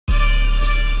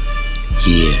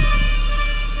Yeah,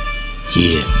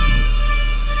 yeah,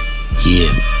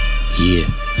 yeah, yeah.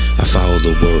 I follow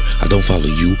the word, I don't follow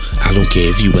you. I don't care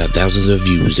if you have thousands of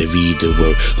views that read the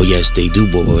word. Oh yes, they do,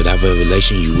 but without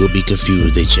revelation you will be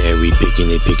confused. They cherry picking,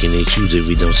 they choose. If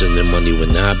we don't send them money, when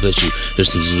I bless you, they'll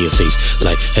sneeze in your face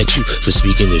like at you for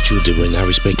speaking the truth. That when I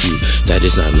respect you, that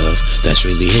is not love, that's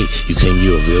really hate. You claim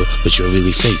you're real, but you're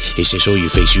really fake. They say show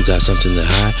your face, you got something to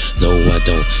hide. No, I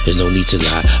don't, there's no need to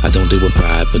lie. I don't deal with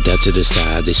pride, put that to the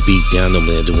side. They speak down on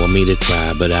me, they want me to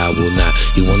cry, but I will not.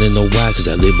 You wanna know why? Cause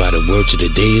I live by the word to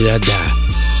the day that I die.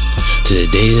 To the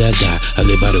day that I die, I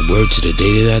live by the word to the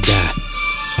day that I die.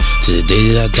 To the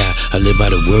day that I die, I live by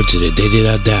the word to the day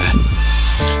that I die.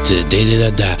 To the day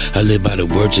that I die, I live by the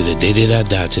word to the day that I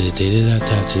die. To the day that I die,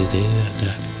 to the day that I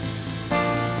die.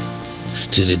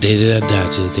 To the day that I die,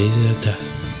 to the day that I die.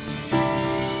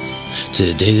 To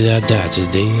the day that I die, to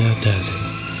the day that I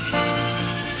die.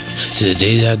 To the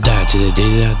day that I die, to the day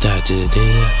that I die, to the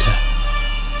day that I die.